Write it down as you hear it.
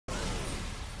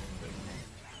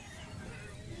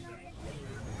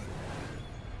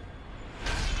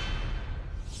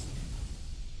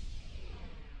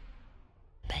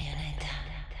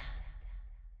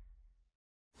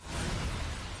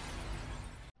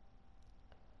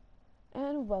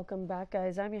And welcome back,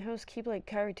 guys. I'm your host, Keyblade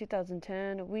Kyrie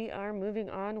 2010. We are moving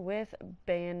on with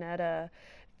Bayonetta.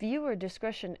 Viewer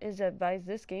discretion is advised.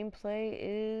 This gameplay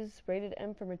is rated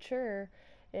M for mature.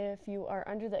 If you are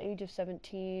under the age of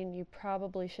 17, you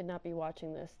probably should not be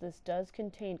watching this. This does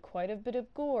contain quite a bit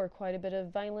of gore, quite a bit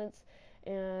of violence,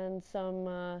 and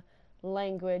some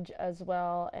language as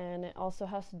well. And it also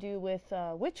has to do with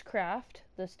witchcraft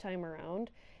this time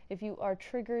around. If you are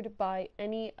triggered by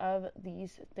any of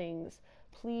these things,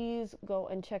 please go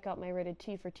and check out my rated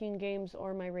T for teen games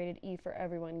or my rated E for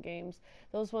everyone games.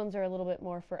 Those ones are a little bit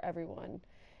more for everyone.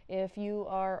 If you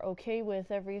are okay with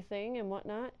everything and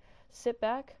whatnot, sit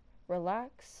back,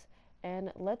 relax,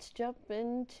 and let's jump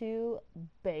into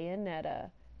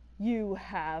Bayonetta. You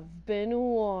have been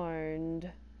warned.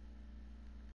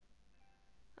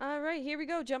 Alright, here we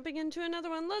go. Jumping into another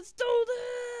one. Let's do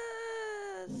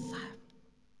this!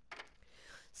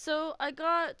 So I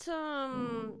got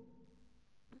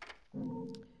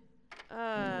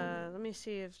let me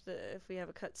see if we have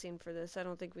a cutscene for this. I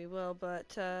don't think we will,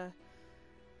 but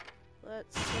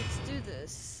let's do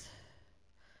this.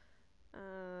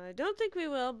 I don't think we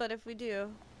will, but if we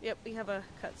do, yep, we have a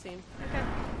cutscene. Okay.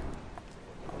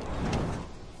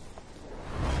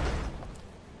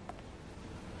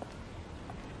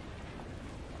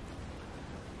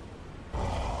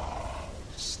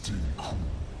 Still cool,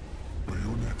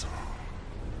 Bayonetta.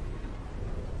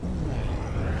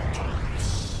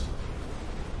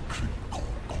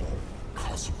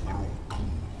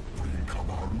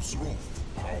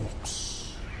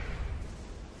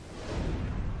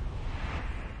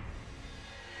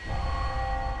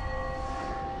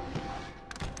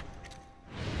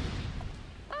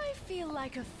 I feel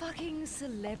like a fucking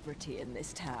celebrity in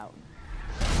this town.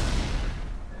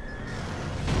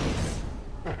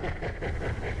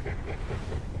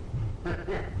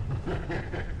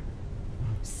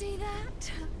 See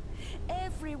that?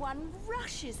 Everyone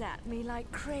rushes at me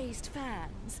like crazed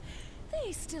fans.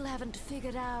 They still haven't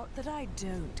figured out that I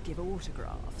don't give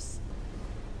autographs.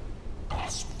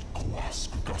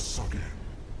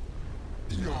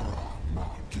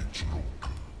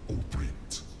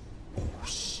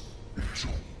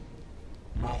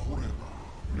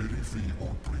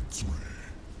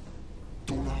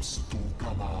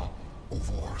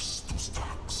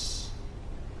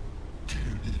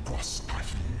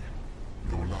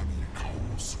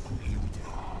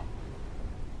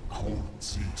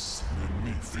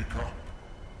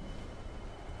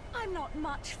 I'm not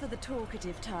much for the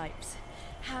talkative types.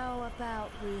 How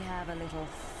about we have a little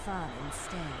fun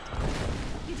instead?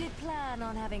 You did plan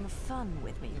on having fun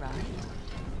with me, right?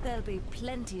 There'll be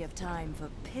plenty of time for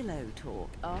pillow talk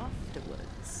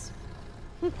afterwards.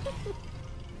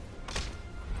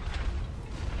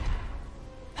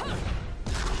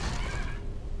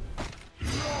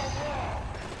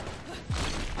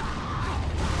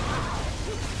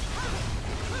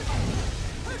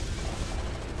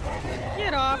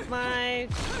 Get off my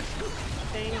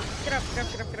thing. Get up, get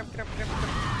up, get up, get up, get up, get up, get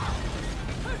up.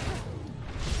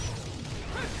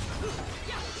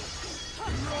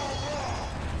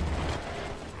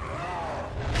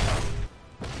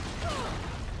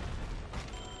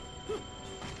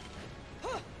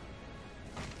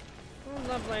 Oh,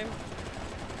 lovely.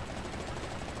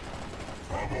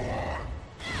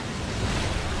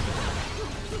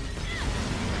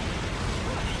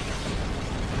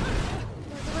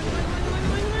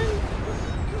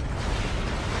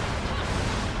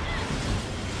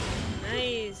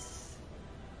 Nice.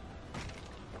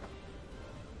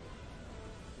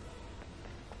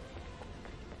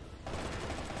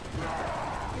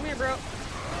 Come here, bro.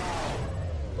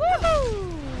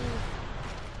 Woohoo!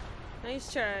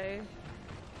 Nice try.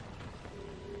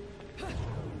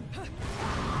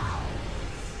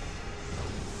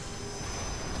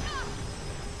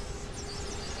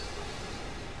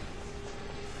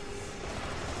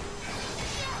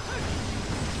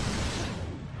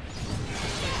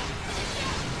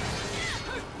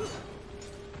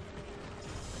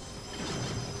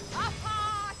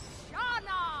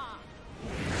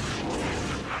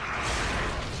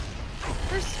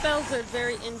 Her spells are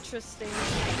very interesting.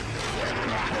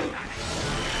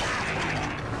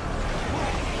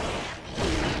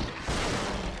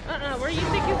 Where do you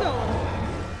think you're going?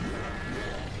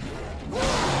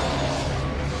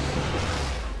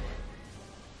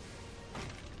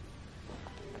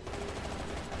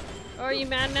 Oh, are you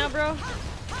mad now, bro?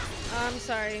 Oh, I'm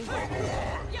sorry.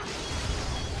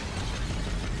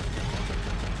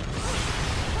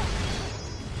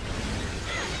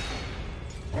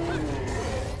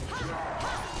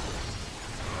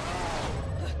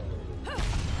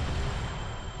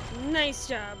 Nice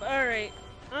job. Alright.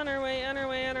 On our way, on our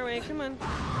way, on our way. Come on.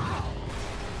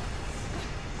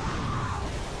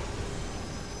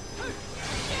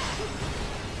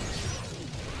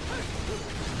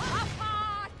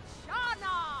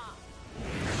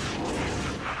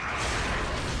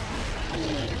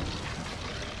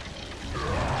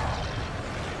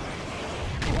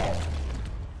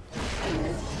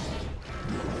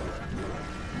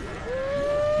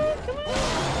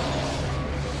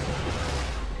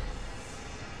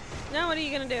 Now what are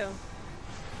you gonna do? You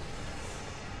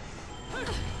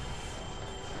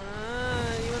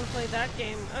wanna play that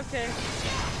game? Okay.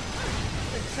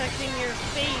 Protecting your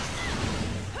face.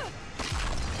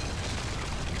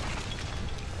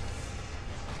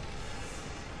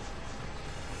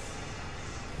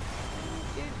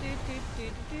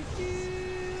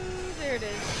 There it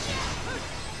is.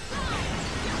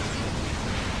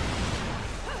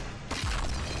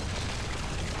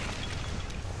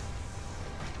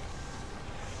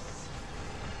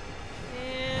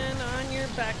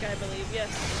 Back, I believe, yes.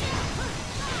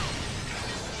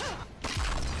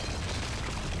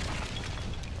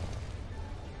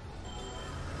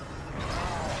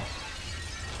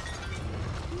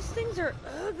 These things are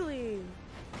ugly.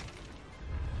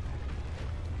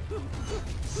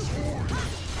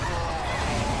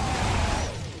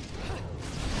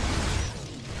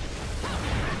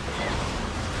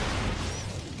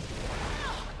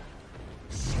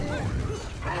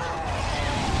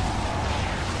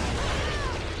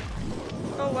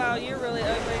 Oh wow, you're really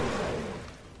ugly.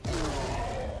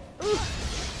 Oof.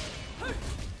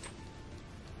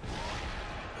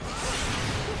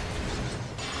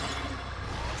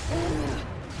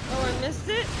 Oh, I missed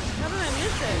it? How did I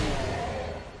miss it?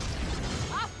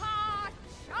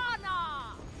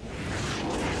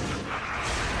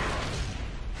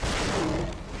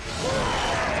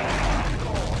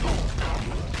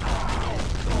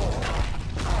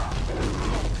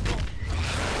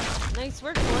 Nice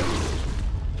work, boys.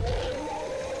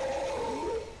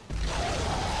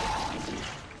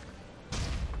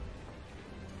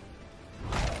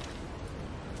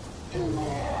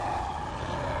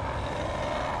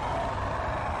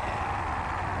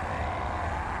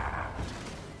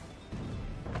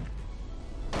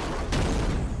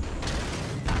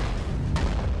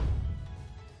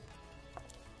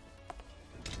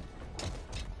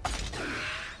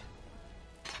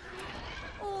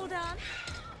 All done?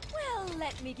 Well,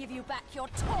 let me give you back your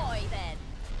toy then.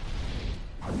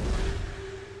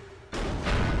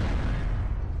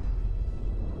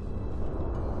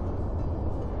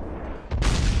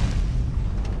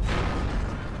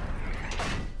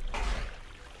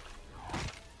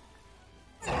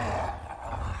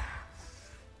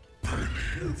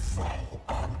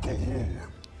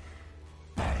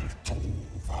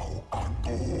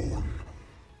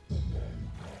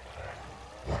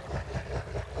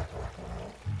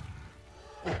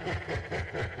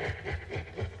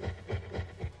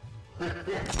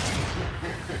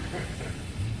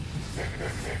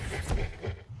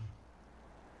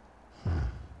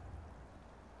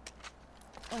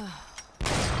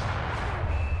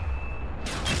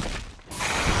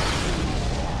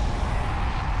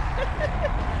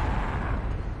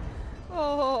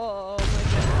 Oh my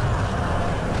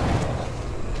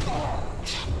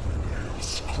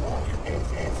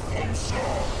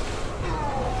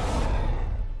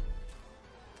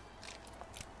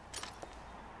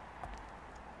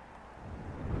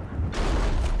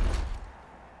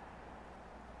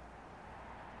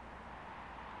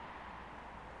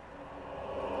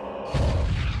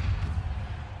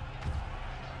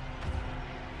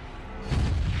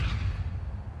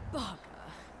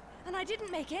Bugger. And I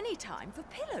didn't make any time for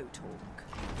pillow talk.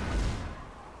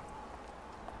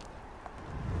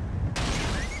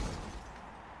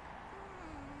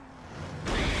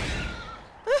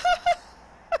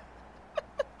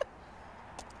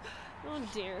 Oh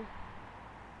dear.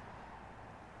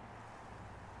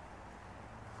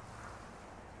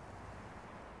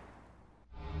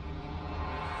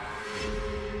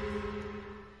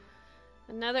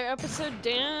 Another episode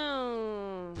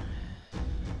down.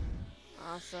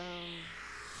 Awesome.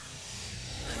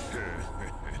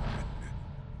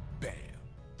 Bam.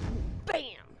 Bam!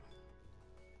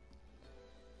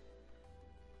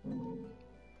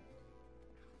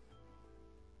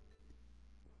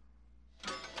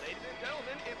 Ladies and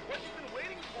gentlemen, it's what you've been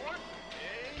waiting for.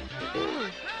 Angel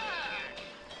attack!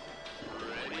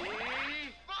 Ready,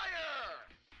 fire!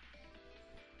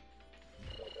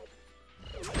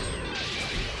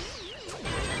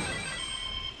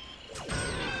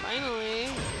 Finally.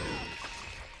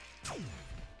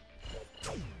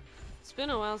 It's been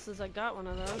a while since I got one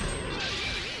of those.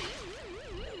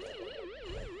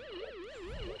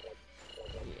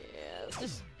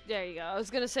 There you go. I was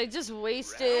gonna say, just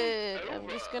waste Round it. I'm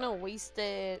over. just gonna waste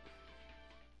it.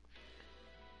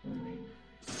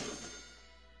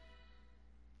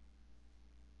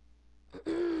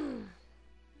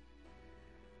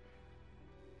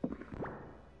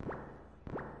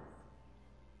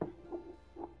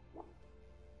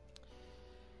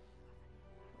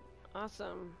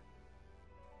 Awesome.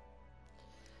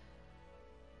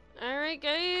 Alright,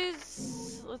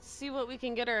 guys. Let's see what we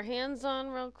can get our hands on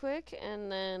real quick,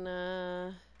 and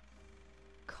then,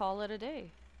 call it a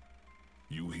day.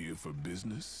 You here for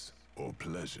business or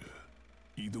pleasure?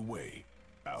 Either way,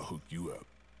 I'll hook you up.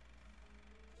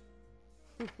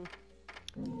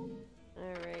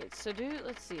 Alright, so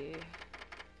let's see.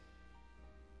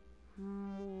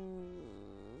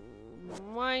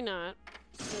 Why not?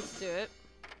 Let's do it.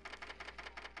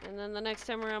 And then the next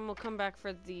time around we'll come back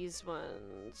for these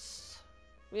ones.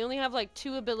 We only have like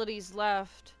 2 abilities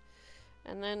left.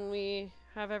 And then we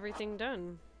have everything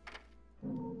done.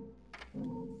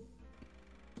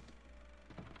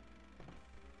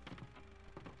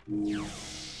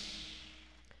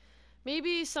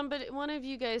 Maybe one of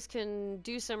you guys can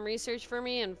do some research for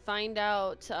me and find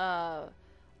out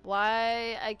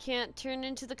why I can't turn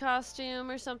into the costume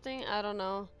or something. I don't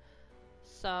know.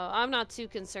 So I'm not too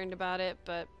concerned about it,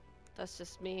 but that's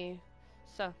just me.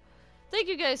 So thank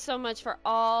you guys so much for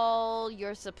all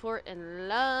your support and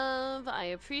love. I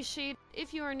appreciate it.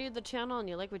 If you are new to the channel and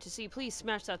you like what you see, please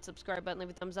smash that subscribe button, leave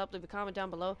a thumbs up, leave a comment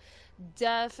down below.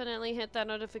 Definitely hit that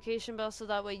notification bell so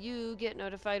that way you get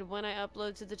notified when I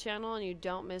upload to the channel and you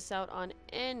don't miss out on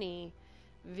any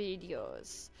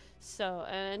videos. So,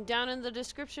 and down in the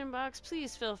description box,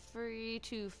 please feel free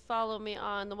to follow me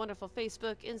on the wonderful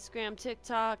Facebook, Instagram,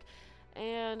 TikTok,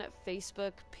 and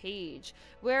Facebook page,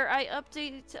 where I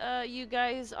update you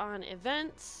guys on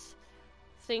events,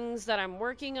 things that I'm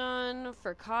working on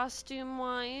for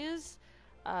costume-wise,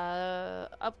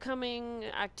 upcoming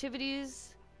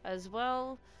activities as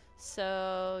well.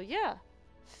 So, yeah,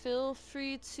 feel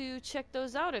free to check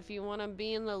those out if you want to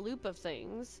be in the loop of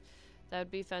things. That'd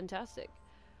be fantastic.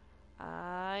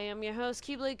 I am your host,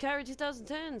 Keyblade Kyrie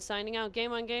 2010, signing out.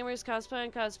 Game on gamers, cosplay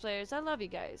on cosplayers. I love you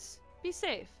guys. Be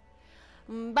safe.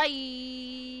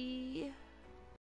 Bye!